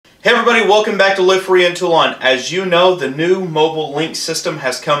Hey everybody, welcome back to Live Free and Tool On. As you know, the new mobile link system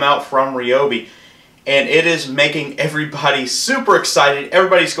has come out from Ryobi, and it is making everybody super excited.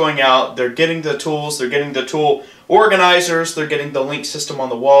 Everybody's going out, they're getting the tools, they're getting the tool organizers, they're getting the link system on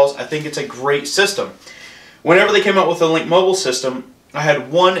the walls. I think it's a great system. Whenever they came out with the link mobile system, I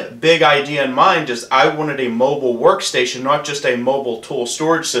had one big idea in mind, is I wanted a mobile workstation, not just a mobile tool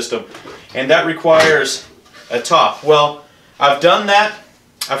storage system, and that requires a top. Well, I've done that.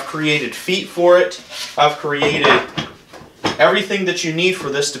 I've created feet for it. I've created everything that you need for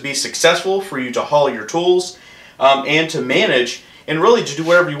this to be successful, for you to haul your tools and to manage and really to do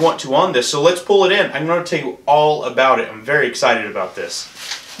whatever you want to on this. So let's pull it in. I'm going to tell you all about it. I'm very excited about this.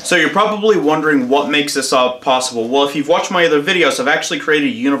 So you're probably wondering what makes this all possible. Well, if you've watched my other videos, I've actually created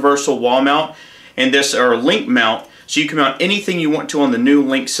a universal wall mount and this or link mount, so you can mount anything you want to on the new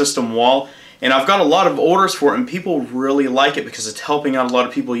link system wall. And I've got a lot of orders for it, and people really like it because it's helping out a lot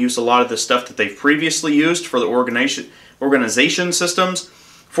of people use a lot of the stuff that they've previously used for the organization systems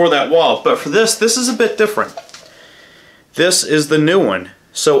for that wall. But for this is a bit different. This is the new one.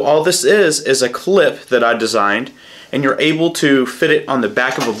 So all this is a clip that I designed, and you're able to fit it on the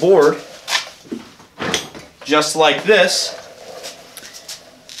back of a board just like this.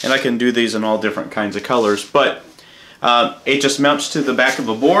 And I can do these in all different kinds of colors, but it just mounts to the back of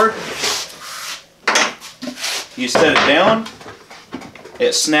a board. You set it down,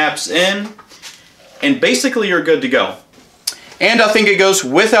 it snaps in, and basically you're good to go. And I think it goes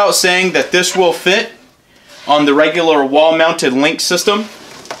without saying that this will fit on the regular wall-mounted link system.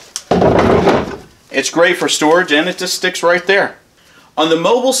 It's great for storage, and it just sticks right there. On the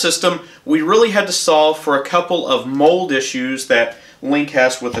mobile system, we really had to solve for a couple of mold issues that Link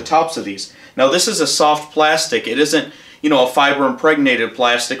has with the tops of these. Now this is a soft plastic. It isn't, you know, a fiber impregnated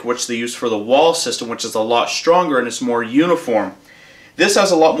plastic, which they use for the wall system, which is a lot stronger and it's more uniform. This has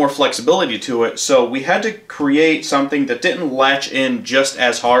a lot more flexibility to it, so we had to create something that didn't latch in just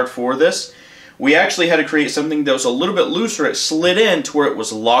as hard for this. We actually had to create something that was a little bit looser. It slid in to where it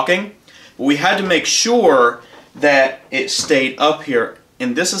was locking, but we had to make sure that it stayed up here,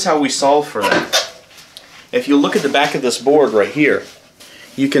 and this is how we solved for that. If you look at the back of this board right here,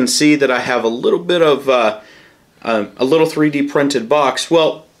 you can see that I have a little bit of a little 3D printed box.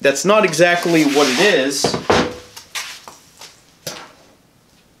 Well, that's not exactly what it is.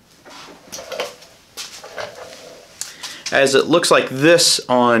 As it looks like this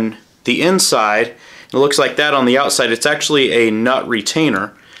on the inside, it looks like that on the outside. It's actually a nut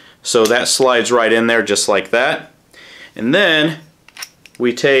retainer, so that slides right in there just like that. And then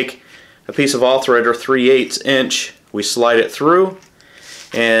we take a piece of all-threader, 3/8 inch, we slide it through,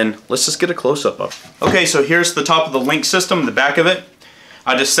 and let's just get a close-up of it. Okay, so here's the top of the link system, the back of it.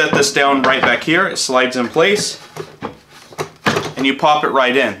 I just set this down right back here. It slides in place, and you pop it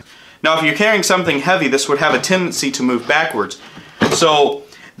right in. Now, if you're carrying something heavy, this would have a tendency to move backwards. So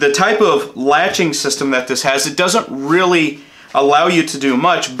the type of latching system that this has, it doesn't really allow you to do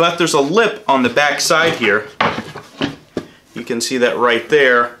much, but there's a lip on the back side here. You can see that right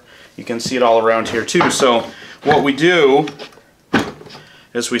there. You can see it all around here too. So what we do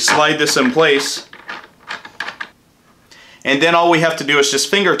is we slide this in place, and then all we have to do is just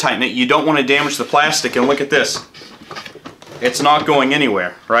finger tighten it. You don't want to damage the plastic, and look at this. It's not going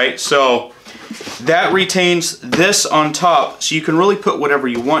anywhere, right? So that retains this on top, so you can really put whatever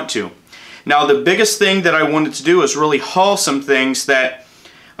you want to. Now the biggest thing that I wanted to do is really haul some things that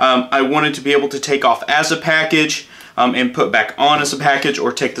I wanted to be able to take off as a package and put back on as a package,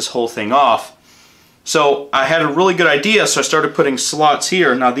 or take this whole thing off. So I had a really good idea, so I started putting slots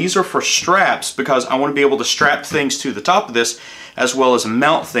here. Now these are for straps because I want to be able to strap things to the top of this as well as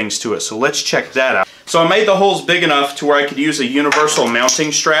mount things to it. So let's check that out. So I made the holes big enough to where I could use a universal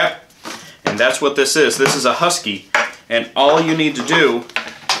mounting strap, and that's what this is. This is a Husky, and all you need to do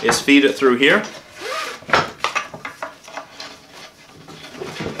is feed it through here.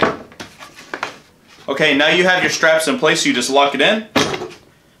 Okay, now you have your straps in place, so you just lock it in.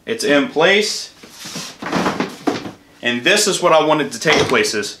 It's in place. And this is what I wanted to take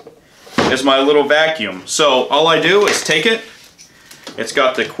places, is my little vacuum. So all I do is take it. It's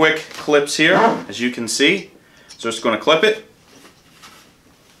got the quick clips here, as you can see. So it's going to clip it.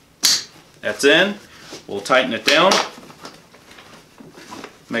 That's in. We'll tighten it down.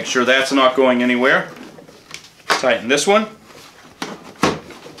 Make sure that's not going anywhere. Tighten this one.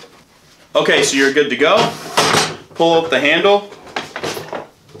 Okay, so you're good to go. Pull up the handle.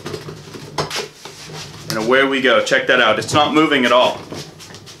 And away we go. Check that out. It's not moving at all.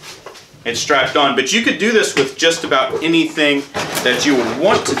 It's strapped on. But you could do this with just about anything that you would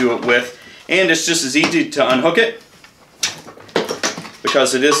want to do it with. And it's just as easy to unhook it.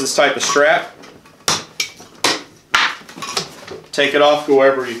 because it is this type of strap. Take it off, go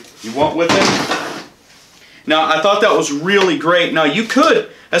wherever you want with it. Now, I thought that was really great. Now, you could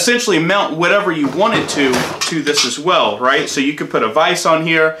essentially mount whatever you wanted to this as well, right? So you could put a vise on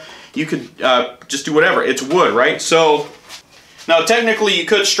here. You could just do whatever. It's wood, right? So now technically you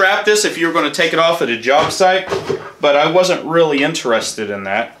could strap this if you were going to take it off at a job site, but I wasn't really interested in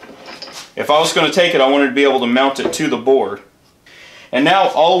that. If I was going to take it, I wanted to be able to mount it to the board. And now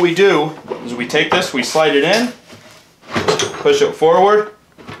all we do is we take this, we slide it in, push it forward.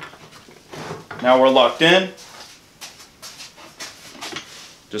 Now we're locked in.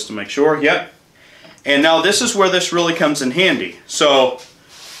 Just to make sure, yep. And now this is where this really comes in handy. So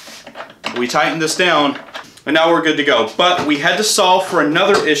we tighten this down, and now we're good to go. But we had to solve for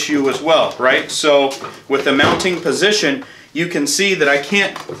another issue as well, right? So with the mounting position, you can see that I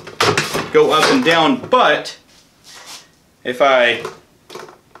can't go up and down, but if I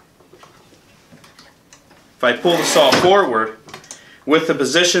pull the saw forward, with the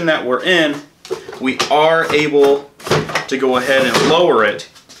position that we're in, we are able to go ahead and lower it.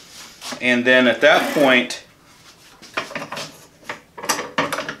 And then at that point,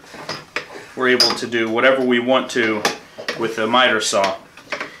 we're able to do whatever we want to with the miter saw.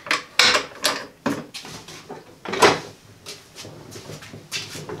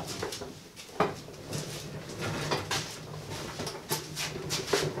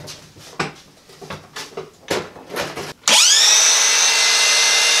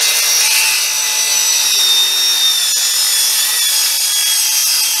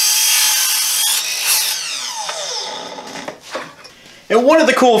 And one of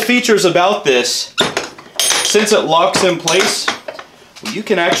the cool features about this, since it locks in place, you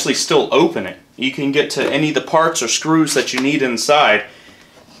can actually still open it. You can get to any of the parts or screws that you need inside,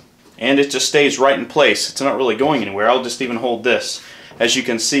 and it just stays right in place. It's not really going anywhere. I'll just even hold this. As you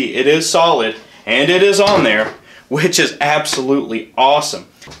can see, it is solid, and it is on there, which is absolutely awesome.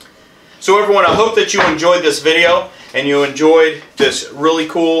 So everyone, I hope that you enjoyed this video, and you enjoyed this really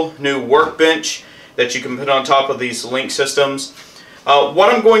cool new workbench that you can put on top of these link systems.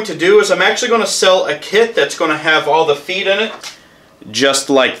 What I'm going to do is I'm actually going to sell a kit that's going to have all the feet in it, just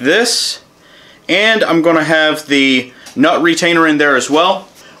like this. And I'm going to have the nut retainer in there as well.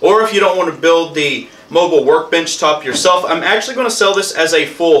 Or if you don't want to build the mobile workbench top yourself, I'm actually going to sell this as a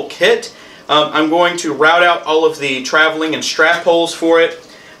full kit. I'm going to route out all of the traveling and strap holes for it.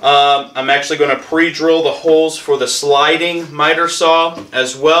 I'm actually going to pre-drill the holes for the sliding miter saw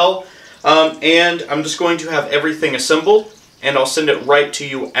as well. And I'm just going to have everything assembled, and I'll send it right to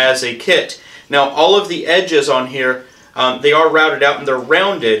you as a kit. Now, all of the edges on here, they are routed out and they're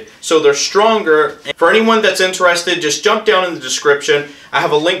rounded, so they're stronger. For anyone that's interested, just jump down in the description. I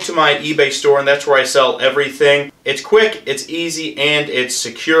have a link to my eBay store, and that's where I sell everything. It's quick, it's easy, and it's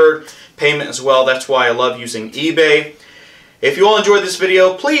secured payment as well. That's why I love using eBay. If you all enjoyed this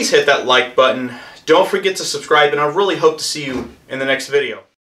video, please hit that like button. Don't forget to subscribe, and I really hope to see you in the next video.